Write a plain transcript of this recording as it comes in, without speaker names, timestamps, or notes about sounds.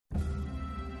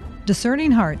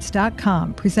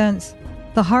DiscerningHearts.com presents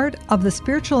The Heart of the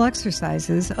Spiritual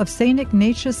Exercises of St.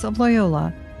 Ignatius of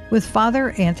Loyola with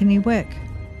Father Anthony Wick.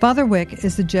 Father Wick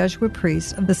is the Jesuit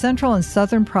priest of the Central and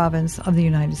Southern Province of the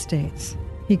United States.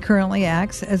 He currently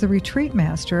acts as a retreat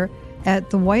master at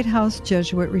the White House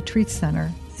Jesuit Retreat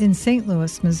Center in St.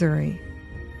 Louis, Missouri.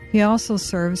 He also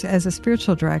serves as a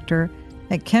spiritual director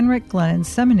at Kenrick Glennon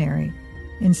Seminary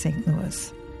in St.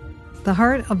 Louis. The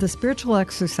Heart of the Spiritual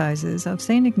Exercises of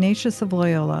St. Ignatius of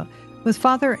Loyola with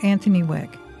Father Anthony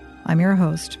Wick. I'm your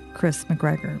host, Chris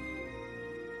McGregor.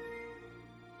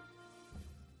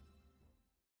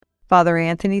 Father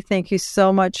Anthony, thank you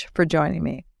so much for joining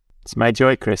me. It's my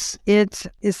joy, Chris. It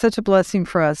is such a blessing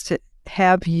for us to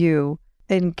have you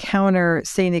encounter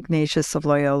St. Ignatius of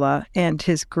Loyola and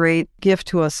his great gift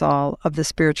to us all of the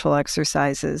spiritual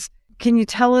exercises. Can you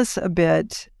tell us a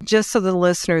bit, just so the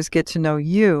listeners get to know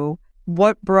you,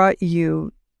 what brought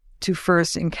you to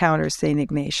first encounter St.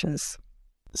 Ignatius?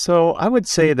 So I would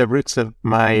say the roots of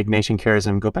my Ignatian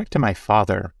charism go back to my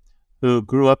father, who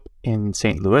grew up in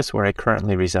St. Louis, where I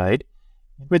currently reside.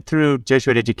 Went through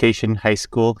Jesuit education, high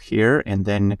school here, and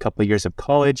then a couple of years of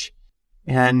college.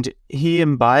 And he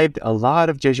imbibed a lot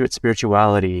of Jesuit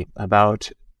spirituality about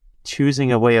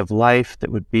choosing a way of life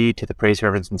that would be to the praise,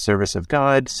 reverence, and service of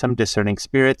God, some discerning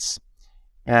spirits.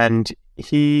 And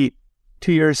he,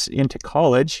 2 years into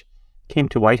college, came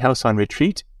to White House on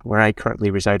retreat, where I currently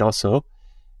reside also,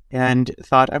 and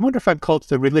thought, I wonder if I'm called to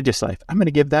the religious life. I'm going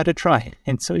to give that a try.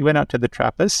 And so he went out to the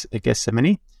Trappist at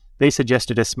Gethsemane. They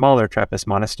suggested a smaller Trappist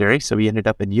monastery, so he ended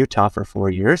up in Utah for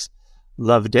 4 years.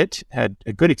 Loved it, had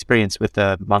a good experience with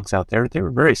the monks out there. They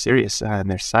were very serious in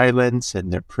their silence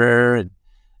and their prayer and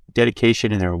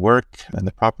dedication in their work and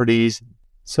the properties.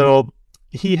 So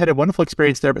he had a wonderful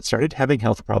experience there, but started having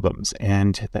health problems.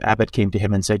 And the abbot came to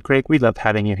him and said, Greg, we love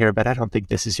having you here, but I don't think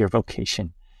this is your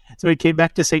vocation. So he came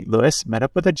back to St. Louis, met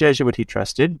up with a Jesuit he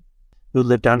trusted, who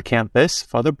lived on campus,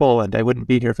 Father Boland. I wouldn't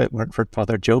be here if it weren't for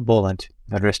Father Joe Boland,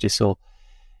 God rest his soul.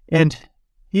 And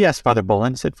he asked Father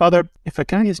Boland, said, Father, if a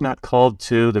guy is not called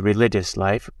to the religious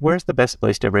life, where's the best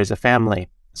place to raise a family?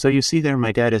 So you see there,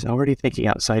 my dad is already thinking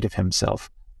outside of himself.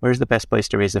 Where's the best place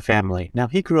to raise a family? Now,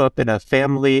 he grew up in a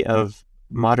family of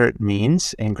moderate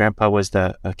means, and Grandpa was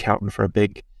the accountant for a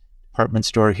big department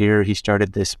store here. He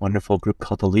started this wonderful group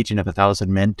called the Legion of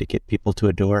 1,000 Men to get people to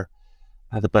adore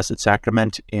the Blessed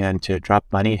Sacrament and to drop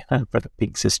money for the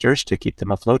Pink Sisters to keep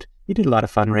them afloat. He did a lot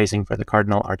of fundraising for the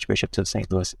Cardinal Archbishops of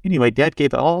St. Louis. Anyway, Dad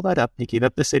gave all that up. He gave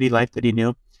up the city life that he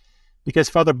knew because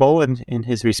Father Boland, in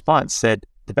his response, said,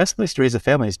 the best place to raise a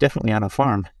family is definitely on a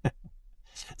farm.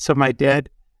 So my dad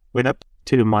went up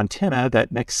to Montana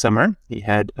that next summer. He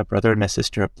had a brother and a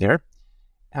sister up there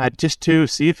just to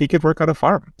see if he could work on a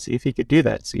farm, see if he could do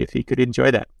that, see if he could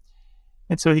enjoy that.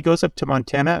 And so he goes up to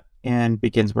Montana and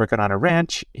begins working on a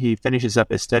ranch. He finishes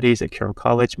up his studies at Carroll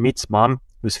College, meets Mom,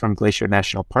 who's from Glacier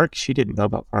National Park. She didn't know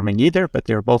about farming either, but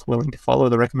they were both willing to follow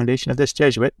the recommendation of this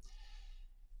Jesuit.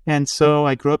 And so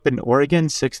I grew up in Oregon,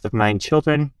 6th of 9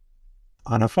 children,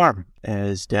 on a farm,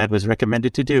 as Dad was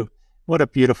recommended to do. What a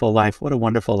beautiful life. What a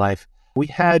wonderful life. We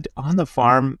had on the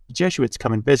farm Jesuits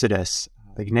come and visit us.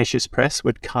 The Ignatius Press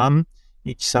would come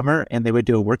each summer and they would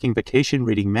do a working vacation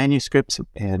reading manuscripts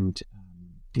and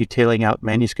detailing out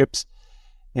manuscripts.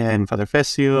 And Father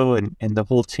Fessio and the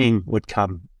whole team would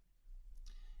come.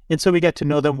 And so we got to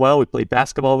know them well. We played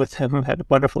basketball with them, had a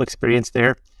wonderful experience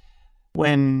there.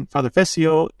 When Father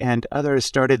Fessio and others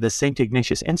started the St.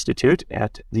 Ignatius Institute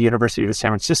at the University of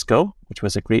San Francisco, which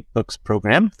was a great books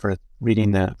program for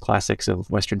reading the classics of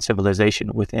Western civilization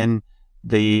within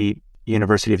the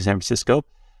University of San Francisco,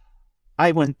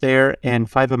 I went there, and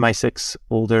 5 of my 6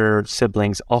 older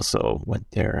siblings also went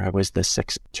there. I was the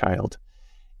 6th child.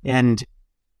 And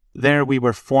there we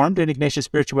were formed in Ignatian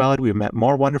spirituality. We met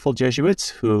more wonderful Jesuits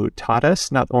who taught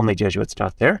us. Not only Jesuits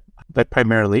taught there, but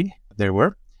primarily there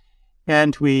were.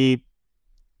 And we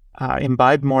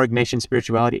imbibed more Ignatian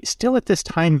spirituality. Still at this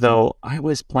time, though, I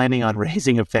was planning on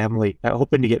raising a family,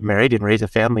 hoping to get married and raise a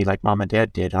family like Mom and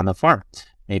Dad did on the farm,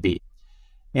 maybe.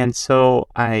 And so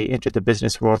I entered the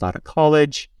business world out of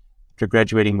college after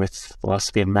graduating with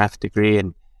philosophy and math degree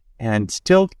and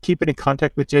still keeping in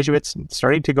contact with Jesuits and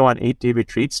starting to go on 8-day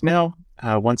retreats now,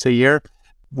 once a year,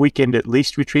 weekend at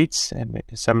least retreats and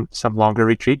some longer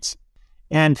retreats.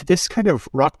 And this kind of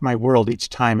rocked my world each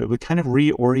time. It would kind of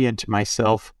reorient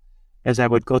myself as I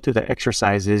would go through the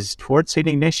exercises towards St.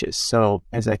 Ignatius. So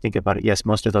as I think about it, yes,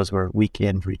 most of those were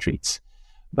weekend retreats.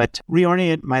 But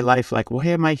reorient my life like, why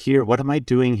am I here? What am I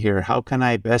doing here? How can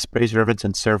I best praise, reverence,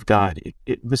 and serve God?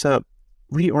 It was a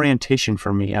reorientation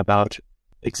for me about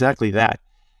exactly that.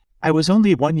 I was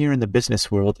only 1 year in the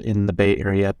business world in the Bay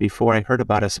Area before I heard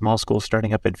about a small school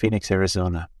starting up in Phoenix,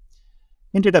 Arizona.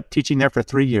 Ended up teaching there for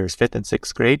 3 years, 5th and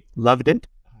 6th grade. Loved it.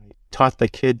 I taught the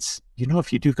kids,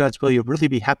 if you do God's will, you'll really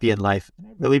be happy in life. And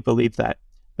I really believed that.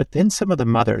 But then some of the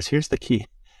mothers, here's the key.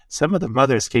 Some of the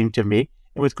mothers came to me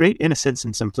and with great innocence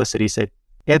and simplicity said,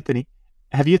 Anthony,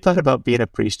 have you thought about being a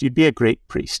priest? You'd be a great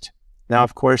priest. Now,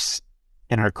 of course,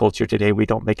 in our culture today, we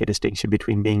don't make a distinction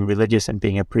between being religious and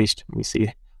being a priest. We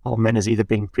see all men as either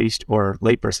being priest or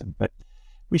layperson, but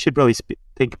we should really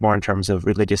think more in terms of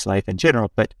religious life in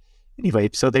general. But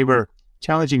anyway, so they were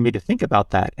challenging me to think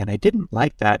about that, and I didn't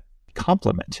like that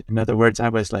compliment. In other words, I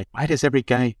was like, why does every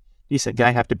decent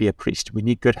guy have to be a priest? We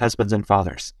need good husbands and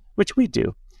fathers, which we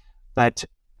do. But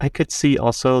I could see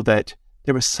also that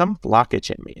there was some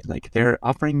blockage in me. Like they're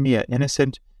offering me an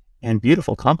innocent and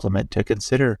beautiful compliment to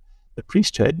consider the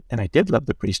priesthood. And I did love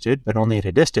the priesthood, but only at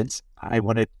a distance. I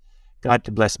wanted God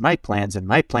to bless my plans, and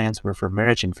my plans were for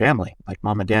marriage and family, like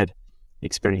mom and dad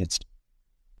experienced.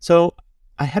 So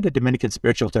I had a Dominican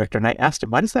spiritual director, and I asked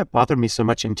him, why does that bother me so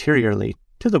much interiorly?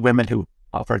 To the women who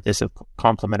offered this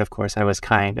compliment, of course, I was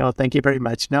kind. Oh, thank you very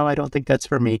much. No, I don't think that's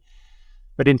for me.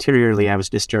 But interiorly, I was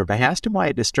disturbed. I asked him why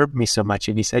it disturbed me so much,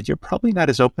 and he said, you're probably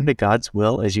not as open to God's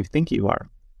will as you think you are.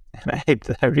 And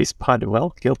I responded,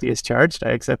 well, guilty as charged. I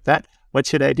accept that. What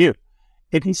should I do?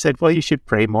 And he said, well, you should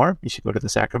pray more. You should go to the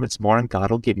sacraments more, and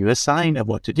God will give you a sign of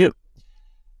what to do.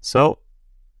 So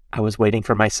I was waiting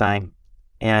for my sign.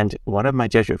 And one of my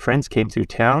Jesuit friends came through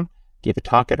town, gave a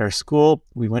talk at our school.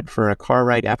 We went for a car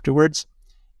ride afterwards.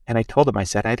 And I told him, I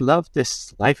said, I love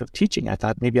this life of teaching. I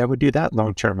thought maybe I would do that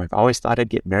long term. I've always thought I'd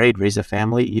get married, raise a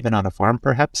family, even on a farm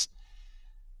perhaps.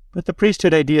 But the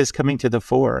priesthood idea is coming to the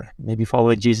fore, maybe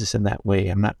following Jesus in that way.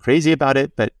 I'm not crazy about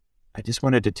it, but I just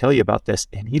wanted to tell you about this.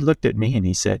 And he looked at me and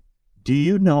he said, do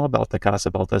you know about the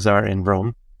Casa Balthazar in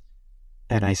Rome?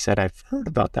 And I said, I've heard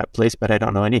about that place, but I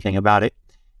don't know anything about it.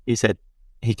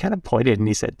 He kind of pointed and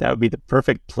he said, that would be the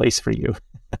perfect place for you.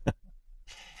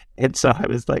 And so I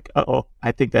was like,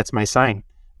 I think that's my sign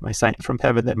from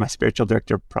heaven that my spiritual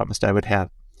director promised I would have.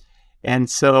 And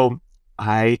so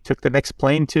I took the next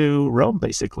plane to Rome,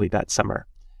 basically, that summer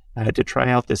to try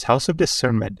out this house of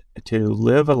discernment, to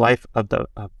live a life of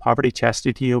poverty,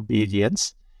 chastity,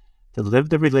 obedience, to live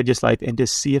the religious life and to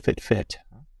see if it fit.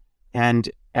 And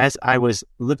as I was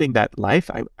living that life,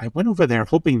 I went over there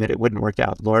hoping that it wouldn't work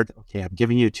out. Lord, okay, I'm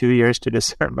giving you 2 years to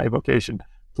discern my vocation.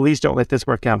 Please don't let this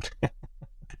work out.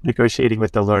 Negotiating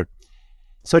with the Lord.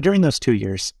 So during those 2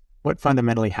 years, what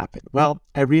fundamentally happened? Well,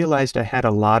 I realized I had a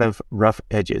lot of rough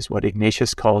edges, what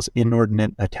Ignatius calls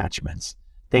inordinate attachments,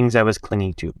 things I was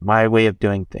clinging to, my way of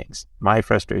doing things, my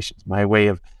frustrations, my way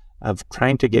of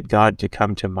trying to get God to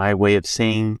come to my way of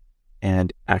seeing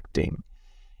and acting.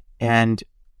 And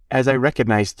as I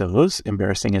recognized those,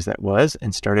 embarrassing as that was,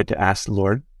 and started to ask the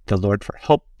Lord for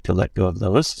help to let go of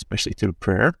those, especially through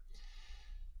prayer,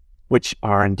 which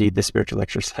are indeed the spiritual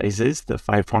exercises, the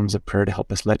 5 forms of prayer to help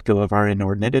us let go of our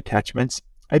inordinate attachments,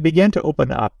 I began to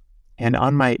open up. And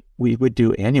we would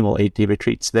do annual 8-day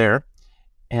retreats there.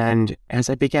 And as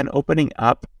I began opening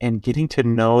up and getting to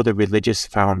know the religious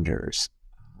founders,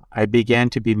 I began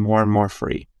to be more and more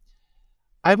free.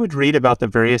 I would read about the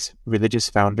various religious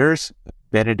founders,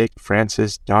 Benedict,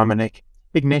 Francis, Dominic,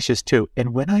 Ignatius too.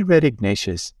 And when I read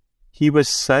Ignatius, he was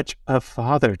such a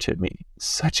father to me,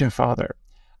 such a father.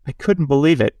 I couldn't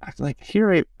believe it. I'm like,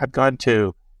 here I've gone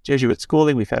to Jesuit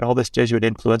schooling. We've had all this Jesuit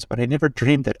influence, but I never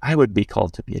dreamed that I would be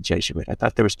called to be a Jesuit. I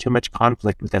thought there was too much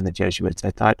conflict within the Jesuits. I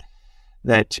thought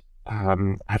that,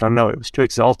 I don't know, it was too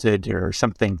exalted or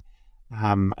something.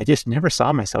 I just never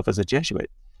saw myself as a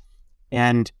Jesuit.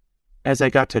 And as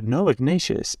I got to know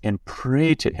Ignatius and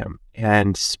pray to him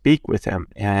and speak with him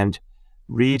and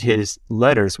read his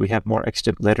letters, we have more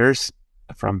extant letters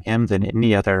from him than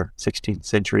any other 16th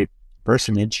century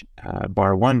personage,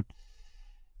 bar one,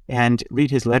 and read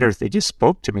his letters. They just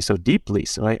spoke to me so deeply.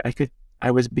 So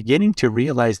I was beginning to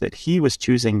realize that he was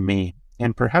choosing me.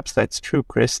 And perhaps that's true,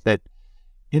 Chris, that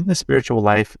in the spiritual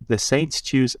life, the saints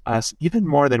choose us even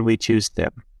more than we choose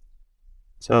them.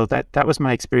 So that was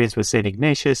my experience with St.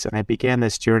 Ignatius. And I began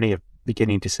this journey of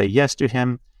beginning to say yes to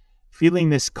him,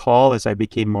 feeling this call as I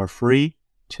became more free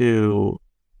to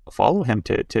follow him,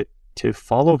 to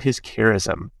follow his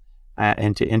charism.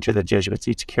 And to enter the Jesuits.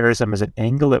 Each charism is an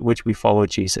angle at which we follow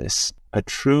Jesus, a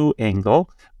true angle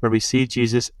where we see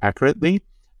Jesus accurately,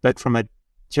 but from a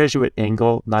Jesuit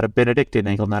angle, not a Benedictine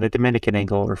angle, not a Dominican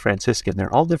angle or Franciscan.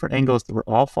 They're all different angles that we're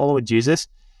all following Jesus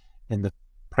in the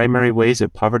primary ways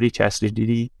of poverty,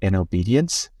 chastity, and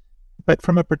obedience, but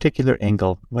from a particular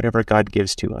angle, whatever God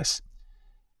gives to us.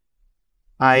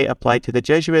 I applied to the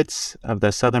Jesuits of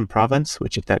the Southern Province,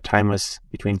 which at that time was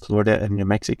between Florida and New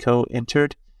Mexico,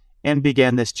 entered, and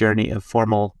began this journey of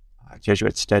formal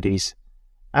Jesuit studies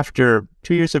after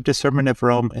 2 years of discernment of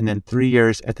Rome and then 3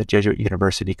 years at the Jesuit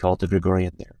university called the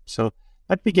Gregorian there. So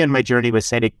that began my journey with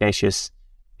St. Ignatius,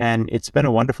 and it's been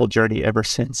a wonderful journey ever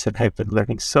since, and I've been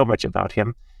learning so much about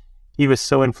him. He was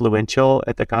so influential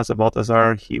at the Casa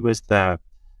Balthazar. He was the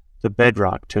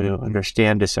bedrock to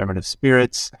understand discernment of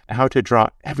spirits, how to draw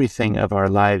everything of our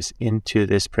lives into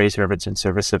this praise, reverence, and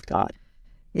service of God.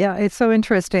 Yeah, it's so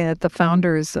interesting that the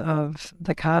founders of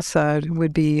the Casa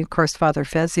would be, of course, Father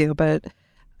Fezio, but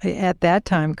at that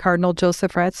time, Cardinal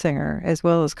Joseph Ratzinger, as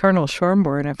well as Cardinal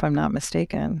Schornborn, if I'm not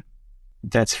mistaken.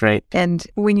 That's right. And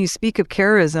when you speak of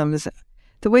charisms,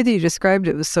 the way that you described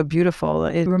it was so beautiful.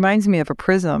 It reminds me of a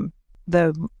prism.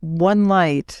 The one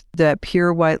light, that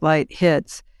pure white light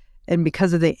hits, and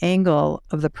because of the angle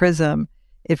of the prism,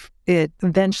 it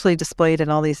eventually displayed in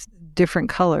all these different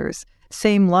colors.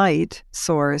 Same light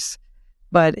source,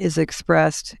 but is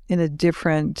expressed in a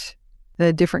different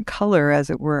color, as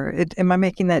it were. Am I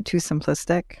making that too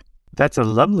simplistic? That's a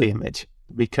lovely image,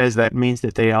 because that means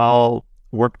that they all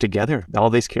work together. All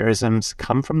these charisms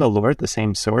come from the Lord, the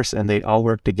same source, and they all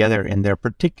work together in their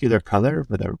particular color,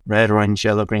 whether red, orange,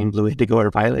 yellow, green, blue, indigo, or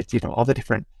violet, all the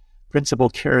different principal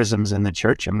charisms in the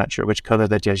church. I'm not sure which color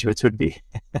the Jesuits would be.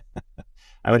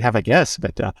 I would have a guess,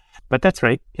 but that's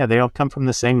right. Yeah, they all come from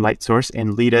the same light source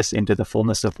and lead us into the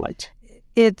fullness of light.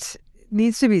 It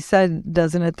needs to be said,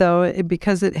 doesn't it, though?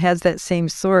 Because it has that same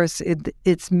source,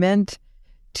 it's meant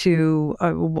to,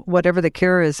 whatever the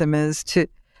charism is, to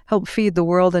help feed the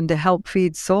world and to help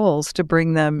feed souls, to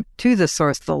bring them to the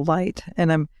source, the light.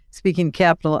 And I'm speaking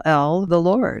capital L, the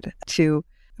Lord, to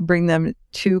bring them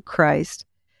to Christ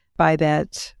by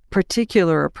that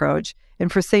particular approach.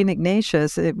 And for St.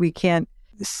 Ignatius, we can't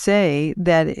say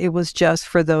that it was just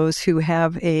for those who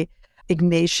have a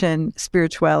Ignatian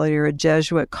spirituality or a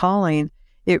Jesuit calling.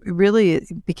 It really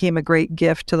became a great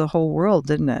gift to the whole world,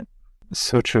 didn't it?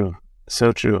 So true.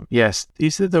 So true. Yes,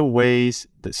 these are the ways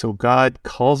that, so God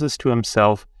calls us to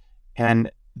himself,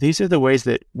 and these are the ways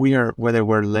that we are, whether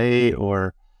we're lay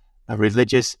or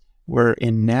religious, we're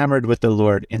enamored with the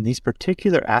Lord. And these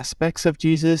particular aspects of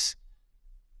Jesus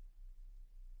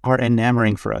are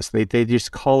enamoring for us. They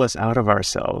just call us out of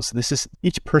ourselves. This is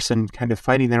each person kind of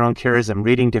finding their own charism,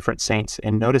 reading different saints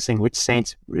and noticing which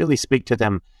saints really speak to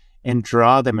them and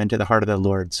draw them into the heart of the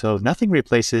Lord. So nothing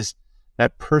replaces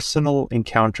that personal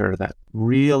encounter, that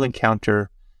real encounter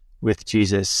with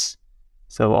Jesus.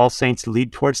 So all saints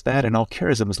lead towards that, and all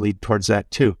charisms lead towards that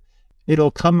too.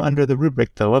 It'll come under the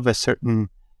rubric, though, of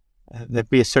there'd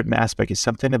be a certain aspect. It's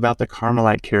something about the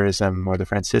Carmelite charism or the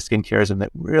Franciscan charism that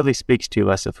really speaks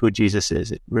to us of who Jesus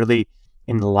is. It really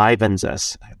enlivens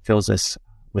us, fills us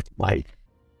with life.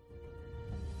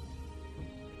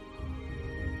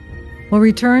 We'll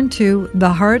return to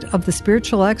the Heart of the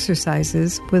Spiritual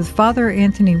Exercises with Father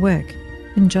Anthony Wick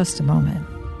in just a moment.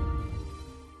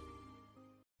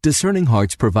 Discerning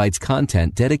Hearts provides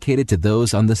content dedicated to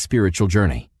those on the spiritual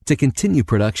journey. To continue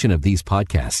production of these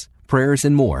podcasts, prayers,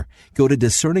 and more, go to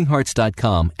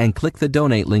discerninghearts.com and click the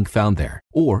donate link found there,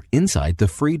 or inside the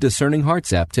free Discerning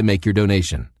Hearts app to make your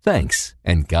donation. Thanks,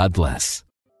 and God bless.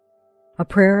 A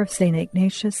prayer of St.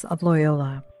 Ignatius of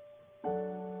Loyola.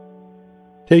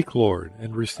 Take, Lord,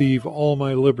 and receive all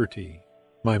my liberty,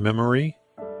 my memory,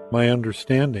 my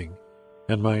understanding,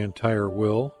 and my entire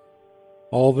will,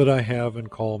 all that I have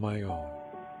and call my own.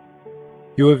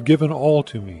 You have given all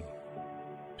to me.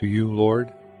 To you,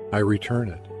 Lord, I return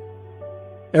it.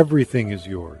 Everything is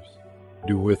yours.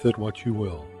 Do with it what you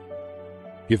will.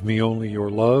 Give me only your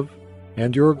love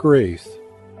and your grace.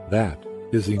 That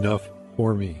is enough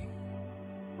for me.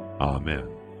 Amen.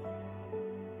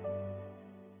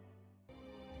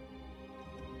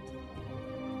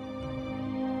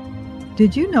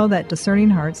 Did you know that Discerning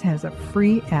Hearts has a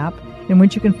free app in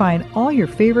which you can find all your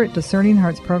favorite Discerning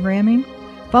Hearts programming?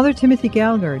 Father Timothy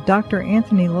Gallagher, Dr.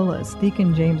 Anthony Lillis,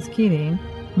 Deacon James Keating,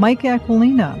 Mike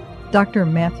Aquilina, Dr.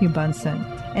 Matthew Bunson,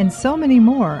 and so many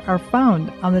more are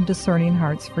found on the Discerning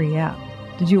Hearts free app.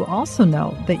 Did you also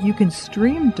know that you can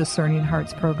stream Discerning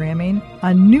Hearts programming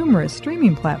on numerous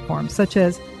streaming platforms such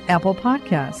as Apple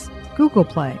Podcasts, Google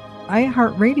Play,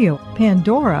 iHeartRadio,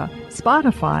 Pandora,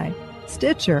 Spotify,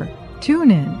 Stitcher,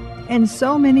 TuneIn, and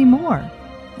so many more?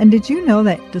 And did you know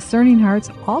that Discerning Hearts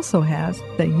also has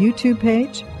the YouTube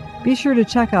page? Be sure to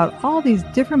check out all these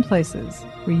different places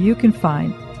where you can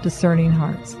find Discerning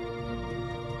Hearts.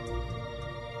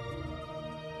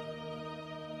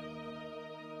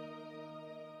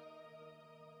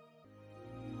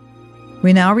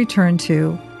 We now return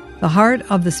to The Heart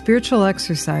of the Spiritual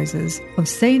Exercises of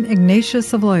St.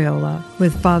 Ignatius of Loyola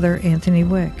with Father Anthony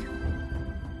Wick.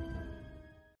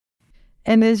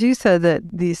 And as you said, that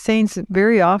these saints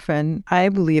very often, I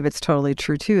believe it's totally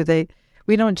true too,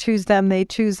 we don't choose them, they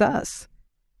choose us.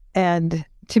 And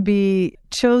to be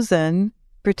chosen,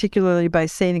 particularly by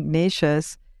St.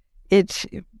 Ignatius, it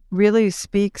really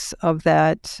speaks of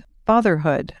that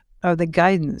fatherhood, of the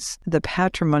guidance, the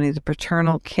patrimony, the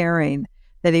paternal caring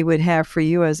that he would have for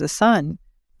you as a son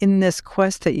in this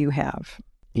quest that you have.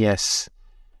 Yes.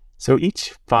 So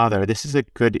each father, this is a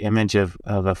good image of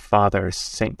a father.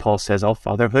 St. Paul says all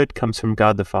fatherhood comes from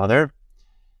God the Father.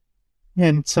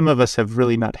 And some of us have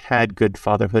really not had good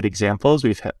fatherhood examples.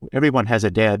 Everyone has a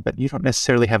dad, but you don't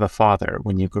necessarily have a father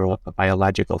when you grow up, a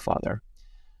biological father.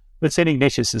 But St.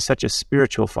 Ignatius is such a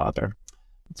spiritual father.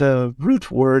 The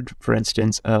root word, for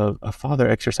instance, of a father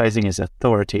exercising his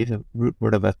authority, the root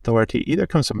word of authority either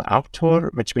comes from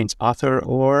autor, which means author,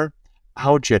 or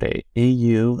augere,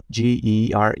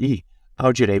 A-U-G-E-R-E,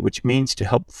 augere, which means to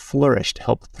help flourish, to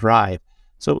help thrive.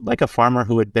 So like a farmer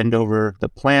who would bend over the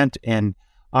plant and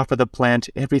offer the plant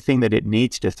everything that it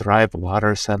needs to thrive,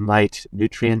 water, sunlight,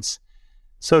 nutrients.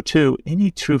 So too,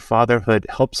 any true fatherhood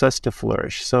helps us to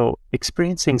flourish. So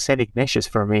experiencing St. Ignatius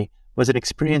for me was an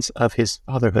experience of his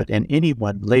fatherhood, and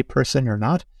anyone, lay person or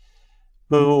not,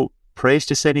 who prays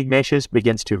to St. Ignatius,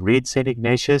 begins to read St.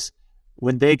 Ignatius,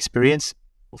 when they experience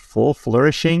full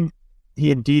flourishing, he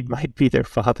indeed might be their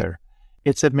father.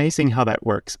 It's amazing how that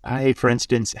works. I, for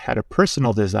instance, had a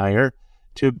personal desire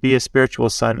to be a spiritual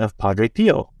son of Padre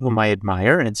Pio, whom I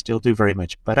admire and still do very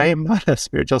much, but I am not a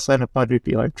spiritual son of Padre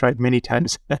Pio. I've tried many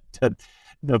times at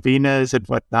novenas and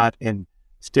whatnot, and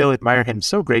still admire him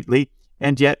so greatly.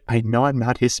 And yet I know I'm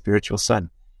not his spiritual son.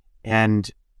 And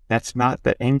that's not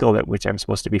the angle at which I'm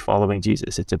supposed to be following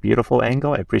Jesus. It's a beautiful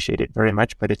angle. I appreciate it very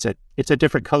much, but it's a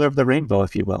different color of the rainbow,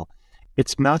 if you will.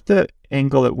 It's not the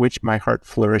angle at which my heart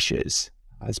flourishes.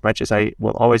 As much as I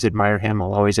will always admire him,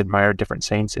 I'll always admire different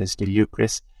saints, as do you,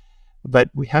 Chris.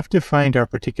 But we have to find our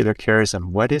particular charism.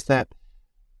 What is that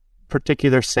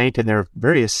particular saint? And there are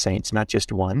various saints, not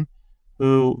just one,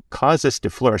 who cause us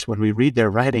to flourish. When we read their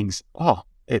writings,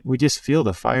 we just feel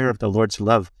the fire of the Lord's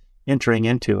love entering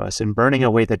into us and burning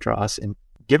away the dross and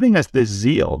giving us this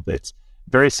zeal that's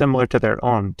very similar to their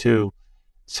own to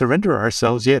surrender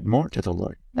ourselves yet more to the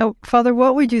Lord. Now, Father,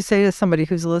 what would you say to somebody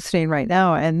who's listening right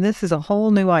now, and this is a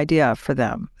whole new idea for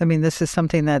them? I mean, this is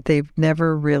something that they've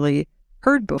never really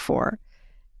heard before,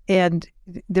 and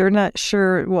they're not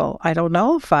sure, well, I don't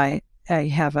know if I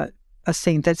have a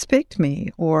saint that's picked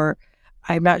me, or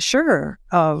I'm not sure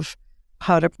of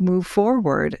how to move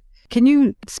forward. Can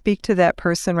you speak to that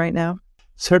person right now?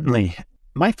 Certainly.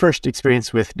 My first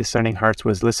experience with Discerning Hearts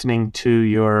was listening to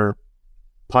your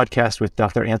podcast with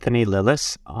Dr. Anthony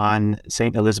Lillis on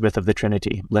St. Elizabeth of the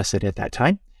Trinity, blessed at that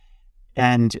time.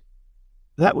 And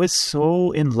that was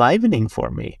so enlivening for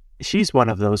me. She's one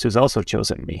of those who's also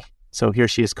chosen me. So here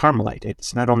she is, Carmelite.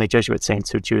 It's not only Jesuit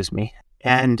saints who choose me.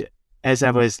 And as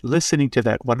I was listening to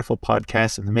that wonderful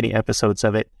podcast and the many episodes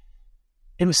of it,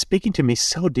 it was speaking to me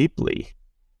so deeply.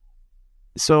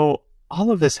 So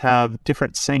all of us have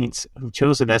different saints who've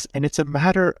chosen us, and it's a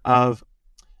matter of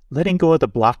letting go of the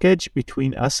blockage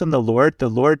between us and the Lord. The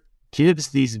Lord gives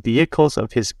these vehicles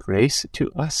of his grace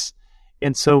to us,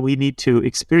 and so we need to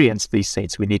experience these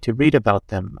saints. We need to read about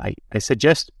them. I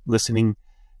suggest listening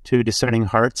to Discerning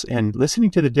Hearts and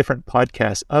listening to the different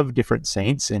podcasts of different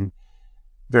saints and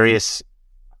various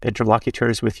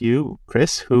interlocutors with you,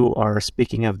 Chris, who are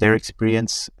speaking of their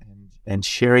experience and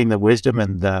sharing the wisdom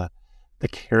and the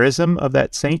charism of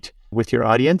that saint with your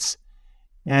audience.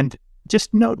 And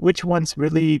just note which ones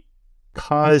really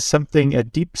cause something, a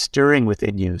deep stirring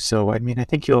within you. So, I mean, I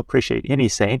think you'll appreciate any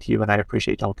saint. You and I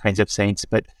appreciate all kinds of saints,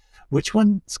 but which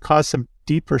ones cause some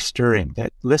deeper stirring?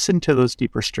 That listen to those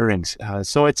deeper stirrings.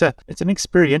 So it's an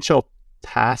experiential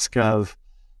task of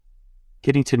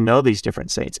getting to know these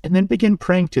different saints and then begin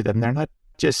praying to them. They're not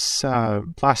just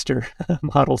plaster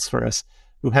models for us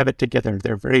who have it together.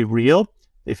 They're very real.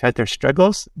 They've had their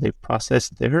struggles. They've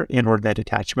processed their inordinate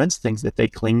attachments, things that they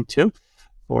cling to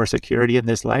for security in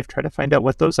this life. Try to find out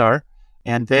what those are,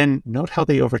 and then note how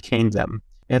they overcame them,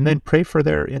 and then pray for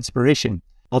their inspiration.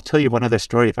 I'll tell you one other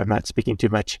story if I'm not speaking too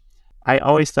much. I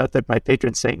always thought that my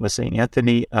patron saint was St.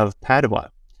 Anthony of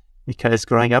Padua, because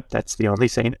growing up, that's the only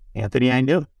St. Anthony I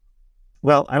knew.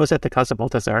 Well, I was at the Casa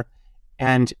Balthazar,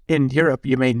 and in Europe,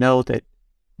 you may know that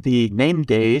the name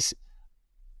days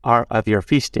are of your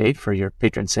feast day for your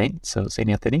patron saint, so St.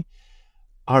 Anthony,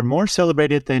 are more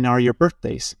celebrated than are your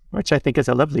birthdays, which I think is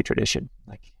a lovely tradition.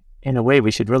 Like in a way,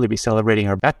 we should really be celebrating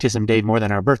our baptism day more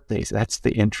than our birthdays. That's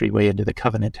the entryway into the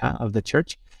covenant of the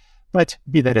church. But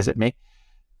be that as it may.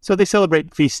 So they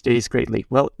celebrate feast days greatly.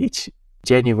 Well, each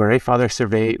January, Father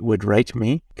Servet would write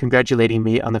me, congratulating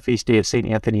me on the feast day of St.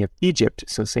 Anthony of Egypt.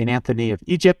 So St. Anthony of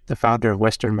Egypt, the founder of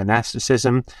Western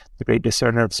monasticism, the great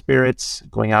discerner of spirits,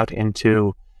 going out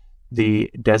into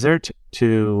the desert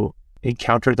to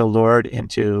encounter the Lord and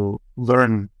to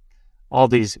learn all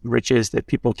these riches that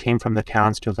people came from the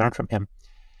towns to learn from him.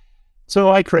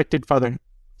 So I corrected Father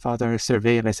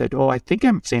Servet, and I said, I think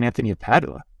I'm St. Anthony of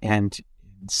Padua. And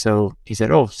so he said,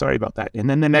 sorry about that. And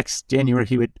then the next January,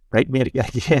 he would write me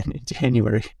again in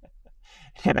January.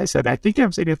 And I said, I think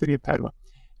I'm St. Anthony of Padua.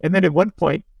 And then at one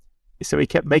point, so he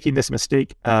kept making this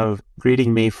mistake of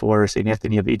greeting me for St.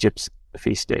 Anthony of Egypt's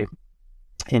feast day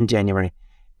in January.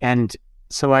 And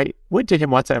so I went to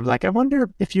him once. I was like, I wonder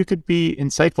if you could be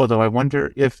insightful, though. I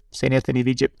wonder if St. Anthony of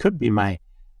Egypt could be my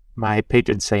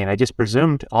patron saint. I just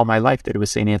presumed all my life that it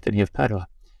was St. Anthony of Padua.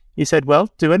 He said, well,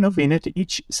 do a novena to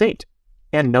each saint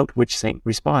and note which saint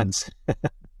responds.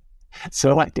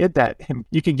 So I did that. And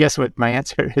you can guess what my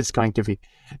answer is going to be,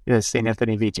 St.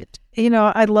 Anthony of Egypt.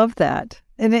 I love that.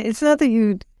 And it's not that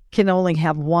you can only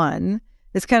have one.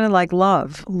 It's kind of like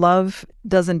love. Love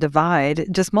doesn't divide,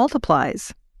 it just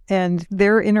multiplies. And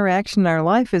their interaction in our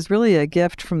life is really a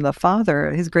gift from the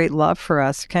Father, his great love for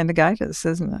us to kind of guide us,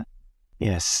 isn't it?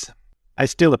 Yes. I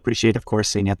still appreciate, of course,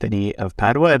 St. Anthony of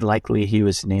Padua, and likely he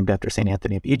was named after St.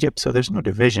 Anthony of Egypt, so there's no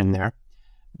division there.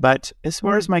 But as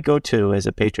far as my go-to as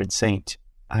a patron saint,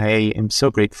 I am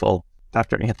so grateful.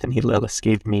 Dr. Anthony Lillis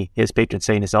gave me his patron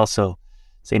saint is also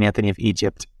St. Anthony of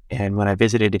Egypt. And when I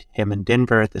visited him in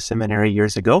Denver at the seminary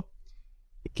years ago,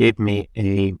 he gave me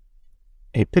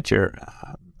a picture,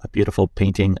 a beautiful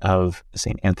painting of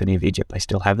St. Anthony of Egypt. I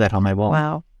still have that on my wall.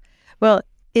 Wow. Well,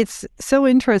 it's so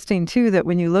interesting, too, that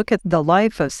when you look at the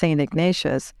life of St.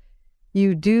 Ignatius,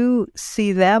 you do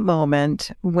see that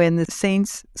moment when the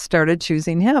saints started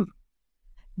choosing him.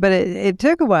 But it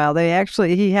took a while.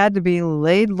 He had to be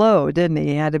laid low, didn't he?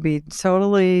 He had to be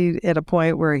totally at a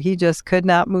point where he just could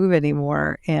not move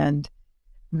anymore. And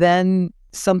then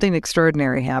something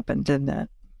extraordinary happened, didn't it?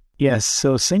 Yes.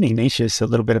 So St. Ignatius, a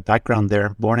little bit of background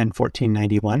there, born in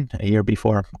 1491, a year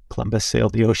before Columbus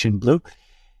sailed the ocean blue,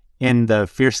 in the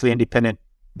fiercely independent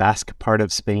Basque part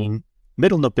of Spain,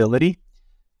 middle nobility.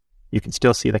 You can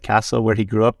still see the castle where he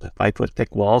grew up, 5-foot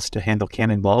thick walls to handle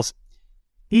cannonballs.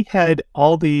 He had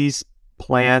all these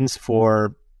plans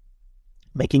for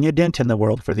making a dent in the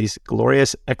world, for these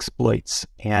glorious exploits,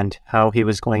 and how he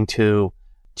was going to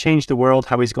change the world,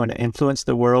 how he's going to influence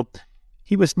the world.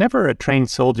 He was never a trained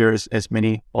soldier, as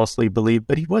many falsely believe,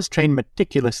 but he was trained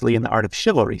meticulously in the art of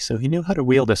chivalry, so he knew how to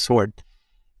wield a sword.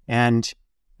 And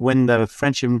when the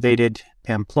French invaded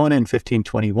Pamplona in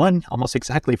 1521, almost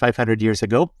exactly 500 years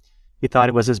ago, he thought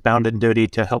it was his bounden duty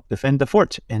to help defend the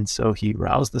fort. And so he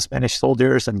roused the Spanish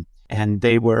soldiers, and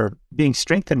they were being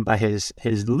strengthened by his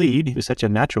lead. He was such a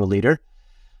natural leader.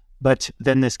 But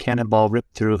then this cannonball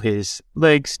ripped through his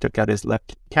legs, took out his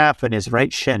left calf and his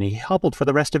right shin. He hobbled for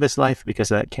the rest of his life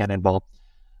because of that cannonball.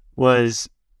 Was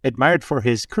admired for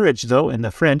his courage, though, and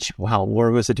the French, wow, war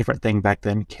was a different thing back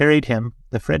then,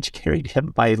 the French carried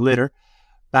him by litter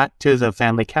back to the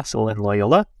family castle in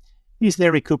Loyola. He's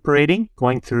there recuperating,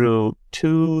 going through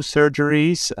 2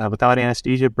 surgeries without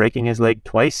anesthesia, breaking his leg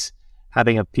twice,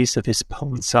 having a piece of his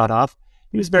bone sawed off.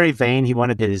 He was very vain. He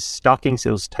wanted his stockings,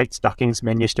 those tight stockings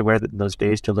men used to wear in those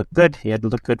days, to look good. He had to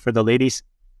look good for the ladies.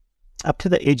 Up to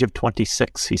the age of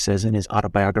 26, he says in his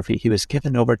autobiography, he was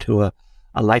given over to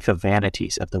a life of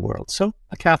vanities of the world. So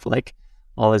a Catholic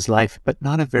all his life, but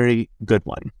not a very good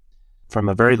one. From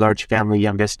a very large family,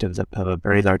 youngest of a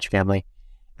very large family,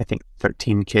 I think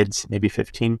 13 kids, maybe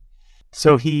 15.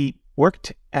 So he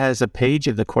worked as a page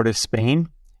of the court of Spain,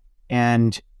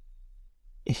 and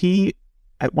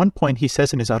at one point, he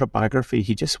says in his autobiography,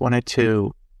 he just wanted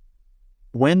to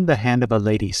win the hand of a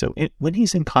lady. So when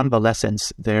he's in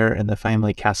convalescence there in the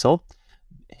family castle,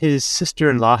 his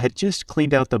sister-in-law had just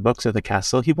cleaned out the books of the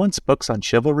castle. He wants books on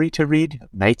chivalry to read,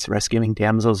 knights rescuing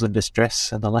damsels in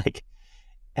distress and the like.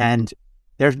 And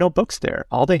there's no books there.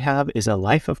 All they have is a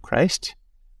Life of Christ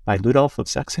by Ludolf of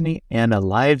Saxony and a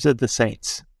Lives of the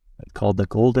Saints called The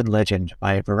Golden Legend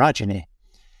by Voragine.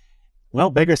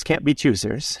 Well, beggars can't be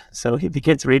choosers. So he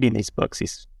begins reading these books.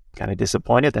 He's kind of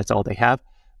disappointed. That's all they have.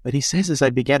 But he says, as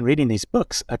I began reading these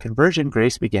books, a conversion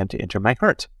grace began to enter my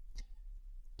heart.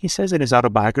 He says in his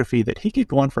autobiography that he could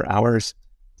go on for hours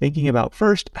thinking about,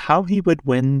 first, how he would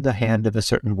win the hand of a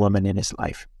certain woman in his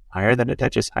life. Higher than a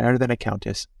duchess, higher than a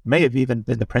countess. May have even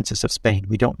been the Princess of Spain.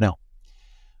 We don't know.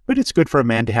 But it's good for a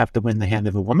man to have to win the hand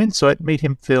of a woman. So it made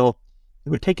him feel, it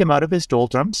would take him out of his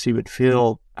doldrums. He would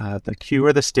feel the cue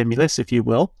or the stimulus, if you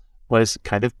will, was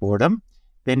kind of boredom.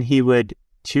 Then he would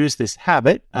choose this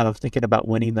habit of thinking about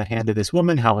winning the hand of this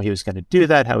woman, how he was going to do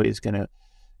that, how he was going to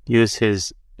use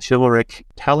his chivalric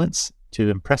talents to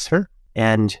impress her.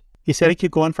 And he said he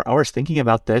could go on for hours thinking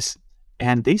about this.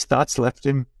 And these thoughts left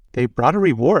him, they brought a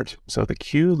reward. So the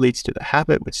cue leads to the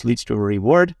habit, which leads to a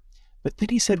reward. But then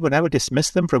he said, when I would dismiss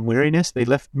them from weariness, they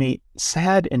left me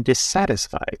sad and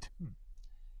dissatisfied.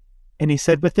 And he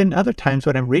said, but then other times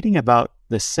when I'm reading about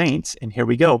the saints, and here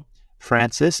we go,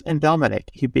 Francis and Dominic,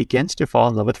 he begins to fall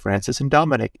in love with Francis and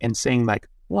Dominic and saying like,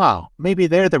 wow, maybe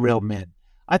they're the real men.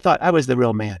 I thought I was the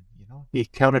real man. You know, he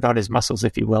counted on his muscles,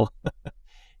 if you will,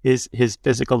 his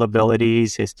physical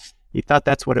abilities. He thought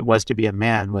that's what it was to be a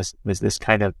man, was this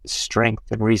kind of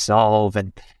strength and resolve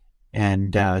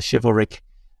and chivalric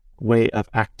way of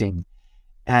acting.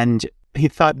 And he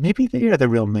thought maybe they are the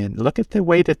real men. Look at the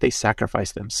way that they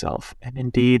sacrifice themselves. And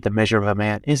indeed, the measure of a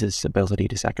man is his ability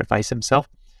to sacrifice himself.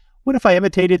 What if I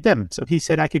imitated them? So he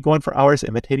said I could go on for hours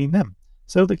imitating them.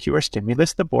 So the cue or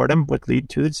stimulus, the boredom, would lead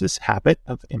to this habit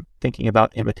of thinking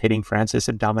about imitating Francis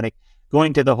and Dominic,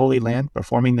 going to the Holy Land,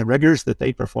 performing the rigors that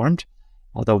they performed,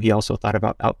 although he also thought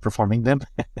about outperforming them.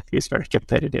 He was very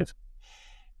competitive.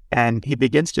 And he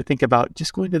begins to think about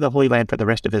just going to the Holy Land for the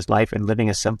rest of his life and living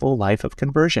a simple life of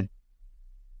conversion.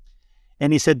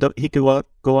 And he said he could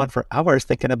go on for hours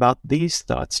thinking about these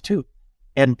thoughts too.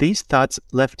 And these thoughts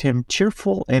left him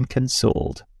cheerful and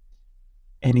consoled.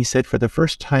 And he said, for the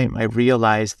first time, I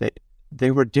realized that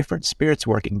there were different spirits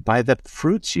working. By the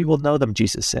fruits you will know them,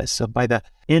 Jesus says. So by the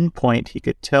end point, he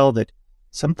could tell that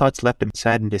some thoughts left him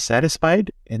sad and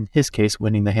dissatisfied. In his case,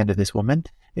 winning the hand of this woman.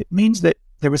 It means that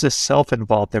there was a self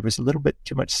involved. There was a little bit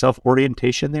too much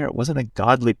self-orientation there. It wasn't a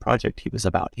godly project he was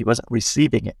about. He wasn't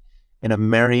receiving it in a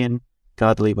Marian,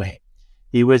 godly way.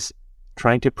 He was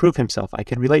trying to prove himself. I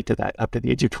can relate to that. Up to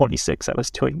the age of 26, I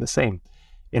was doing the same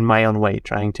in my own way,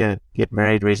 trying to get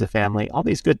married, raise a family, all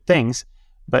these good things.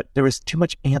 But there was too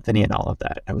much Anthony in all of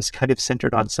that. I was kind of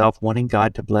centered on self, wanting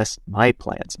God to bless my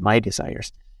plans, my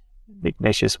desires.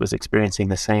 Ignatius was experiencing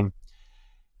the same.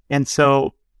 And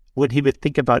so when he would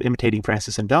think about imitating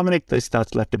Francis and Dominic, those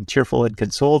thoughts left him cheerful and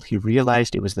consoled. He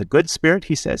realized it was the good spirit,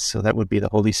 he says. So that would be the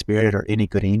Holy Spirit or any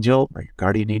good angel or your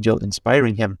guardian angel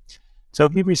inspiring him. So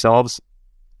he resolves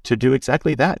to do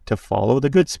exactly that, to follow the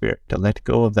good spirit, to let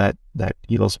go of that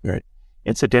evil spirit.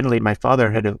 Incidentally, my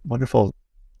father had a wonderful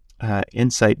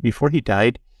insight before he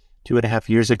died 2.5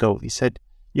 years ago. He said,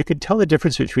 you can tell the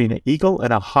difference between an eagle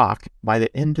and a hawk by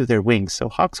the end of their wings. So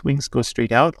hawk's wings go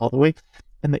straight out all the way,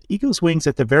 and the eagle's wings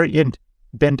at the very end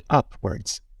bend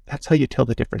upwards. That's how you tell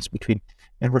the difference between,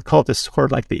 and we're called to soar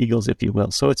like the eagles, if you will.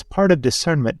 So it's part of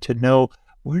discernment to know,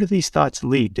 where do these thoughts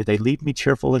lead? Do they lead me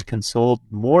cheerful and consoled,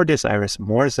 more desirous,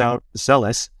 more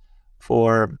zealous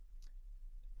for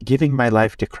giving my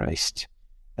life to Christ?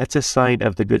 That's a sign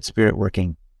of the good spirit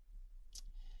working.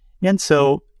 And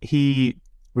so he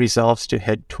resolves to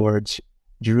head towards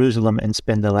Jerusalem and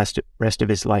spend the rest of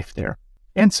his life there.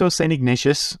 And so St.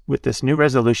 Ignatius, with this new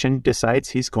resolution, decides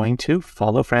he's going to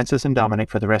follow Francis and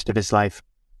Dominic for the rest of his life.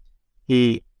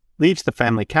 He leaves the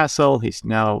family castle. He's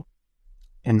now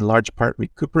in large part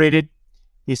recuperated.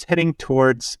 He's heading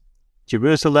towards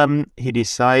Jerusalem. He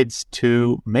decides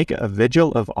to make a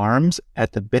vigil of arms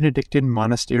at the Benedictine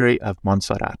monastery of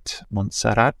Montserrat.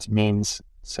 Montserrat means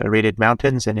serrated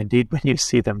mountains, and indeed when you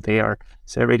see them, they are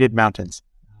serrated mountains.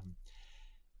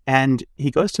 And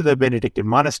he goes to the Benedictine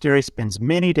monastery, spends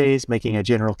many days making a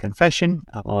general confession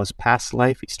of all his past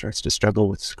life. He starts to struggle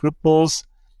with scruples.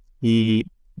 He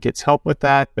gets help with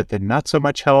that, but then not so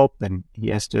much help, and he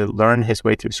has to learn his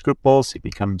way through scruples. He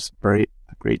becomes a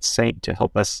great saint to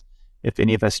help us if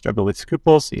any of us struggle with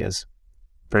scruples. He has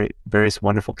various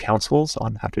wonderful counsels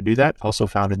on how to do that, also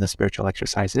found in the spiritual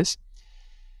exercises.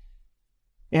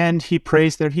 And he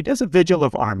prays there. He does a vigil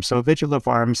of arms. So a vigil of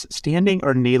arms, standing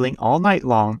or kneeling all night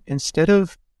long. Instead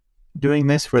of doing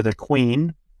this for the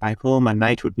queen, by whom a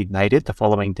knight would be knighted the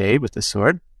following day with the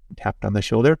sword, tapped on the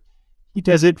shoulder, he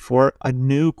does it for a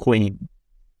new queen.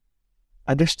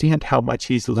 Understand how much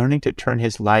he's learning to turn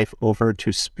his life over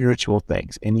to spiritual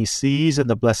things. And he sees in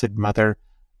the Blessed Mother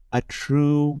a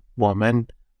true woman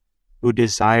who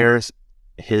desires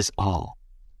his all,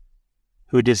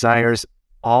 who desires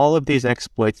all of these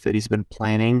exploits that he's been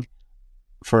planning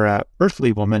for an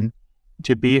earthly woman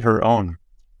to be her own.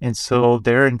 And so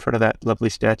there in front of that lovely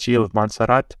statue of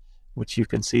Montserrat, which you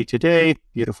can see today,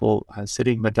 beautiful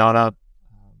sitting Madonna,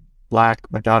 black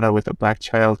Madonna with a black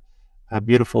child, a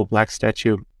beautiful black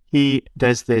statue. He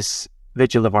does this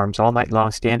vigil of arms all night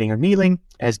long, standing or kneeling.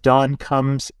 As dawn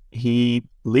comes, he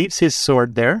leaves his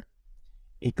sword there.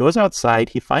 He goes outside.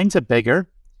 He finds a beggar.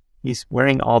 He's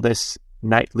wearing all this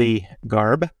knightly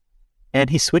garb, and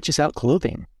he switches out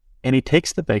clothing, and he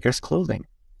takes the beggar's clothing,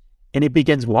 and he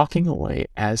begins walking away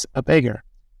as a beggar.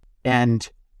 And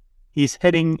he's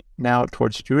heading now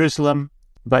towards Jerusalem,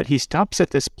 but he stops at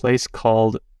this place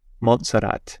called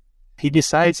Montserrat. He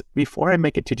decides, before I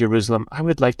make it to Jerusalem, I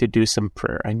would like to do some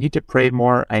prayer. I need to pray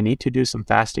more. I need to do some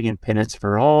fasting and penance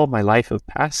for all my life of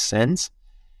past sins.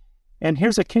 And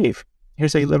here's a cave.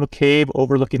 Here's a little cave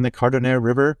overlooking the Cardonner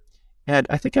River, and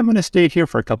I think I'm going to stay here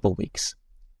for a couple of weeks.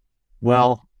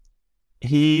 Well,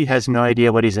 he has no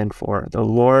idea what he's in for. The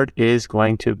Lord is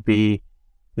going to be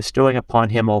bestowing upon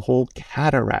him a whole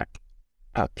cataract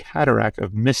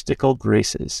of mystical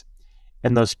graces.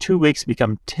 And those 2 weeks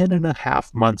become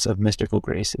 10.5 months of mystical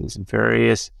graces and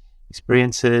various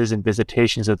experiences and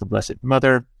visitations of the Blessed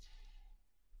Mother.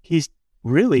 He's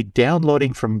really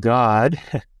downloading from God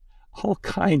all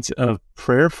kinds of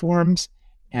prayer forms,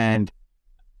 and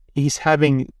he's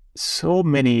having so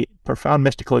many profound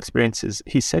mystical experiences.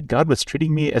 He said God was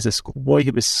treating me as a schoolboy.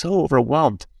 He was so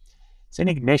overwhelmed. St.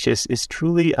 Ignatius is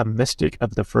truly a mystic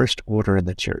of the first order in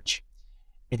the Church.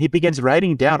 And he begins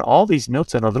writing down all these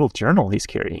notes in a little journal he's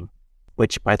carrying,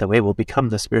 which, by the way, will become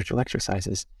the spiritual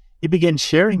exercises. He begins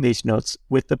sharing these notes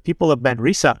with the people of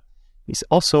Manresa. He's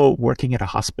also working at a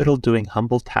hospital doing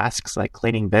humble tasks like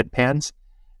cleaning bedpans,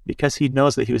 because he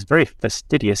knows that he was very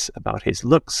fastidious about his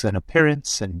looks and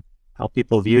appearance and how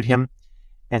people viewed him.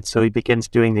 And so he begins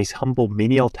doing these humble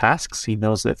menial tasks. He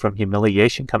knows that from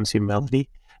humiliation comes humility,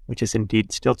 which is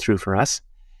indeed still true for us.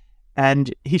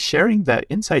 And he's sharing the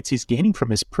insights he's gaining from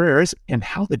his prayers and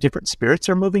how the different spirits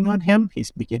are moving on him.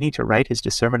 He's beginning to write his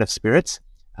discernment of spirits.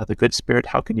 The good spirit,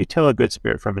 how can you tell a good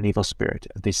spirit from an evil spirit?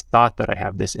 This thought that I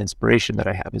have, this inspiration that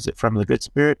I have, is it from the good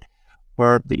spirit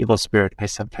or the evil spirit? I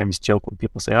sometimes joke when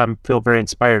people say, I feel very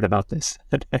inspired about this.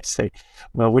 And I say,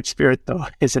 well, which spirit, though,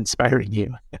 is inspiring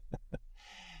you?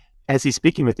 As he's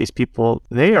speaking with these people,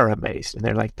 they are amazed. And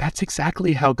they're like, that's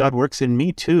exactly how God works in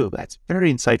me, too. That's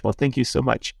very insightful. Thank you so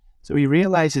much. So he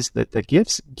realizes that the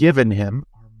gifts given him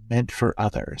are meant for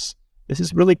others. This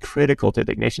is really critical to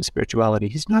the Ignatian spirituality.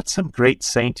 He's not some great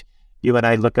saint you and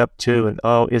I look up to and,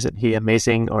 oh, isn't he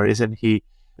amazing? Or isn't he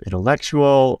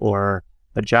intellectual or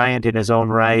a giant in his own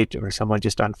right or someone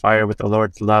just on fire with the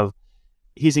Lord's love?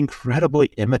 He's incredibly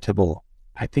imitable.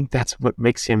 I think that's what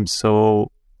makes him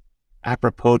so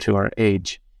apropos to our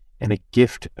age and a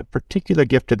particular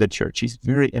gift to the Church. He's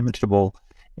very imitable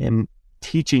in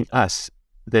teaching us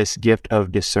this gift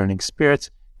of discerning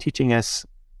spirits, teaching us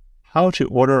how to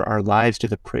order our lives to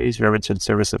the praise, reverence, and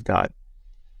service of God.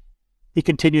 He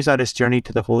continues on his journey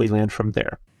to the Holy Land from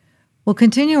there. We'll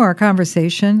continue our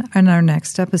conversation in our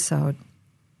next episode.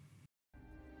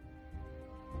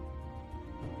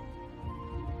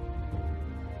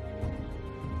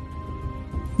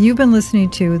 You've been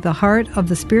listening to The Heart of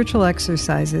the Spiritual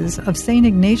Exercises of St.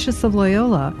 Ignatius of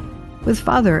Loyola with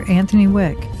Father Anthony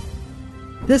Wick.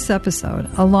 This episode,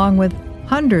 along with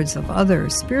hundreds of other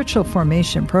spiritual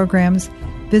formation programs,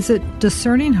 visit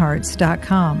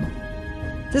discerninghearts.com.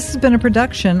 This has been a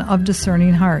production of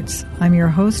Discerning Hearts. I'm your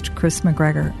host, Chris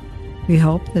McGregor. We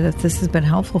hope that if this has been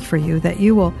helpful for you, that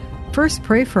you will first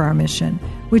pray for our mission,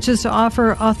 which is to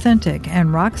offer authentic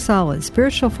and rock-solid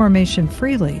spiritual formation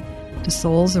freely to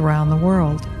souls around the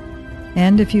world.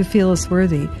 And if you feel us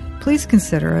worthy, please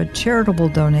consider a charitable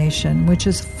donation, which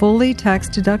is fully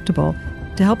tax-deductible,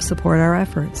 to help support our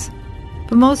efforts.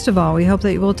 But most of all, we hope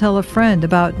that you will tell a friend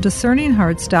about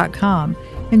discerninghearts.com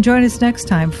and join us next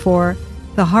time for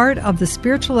The Heart of the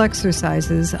Spiritual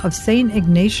Exercises of St.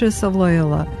 Ignatius of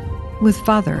Loyola with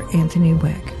Father Anthony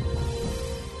Wick.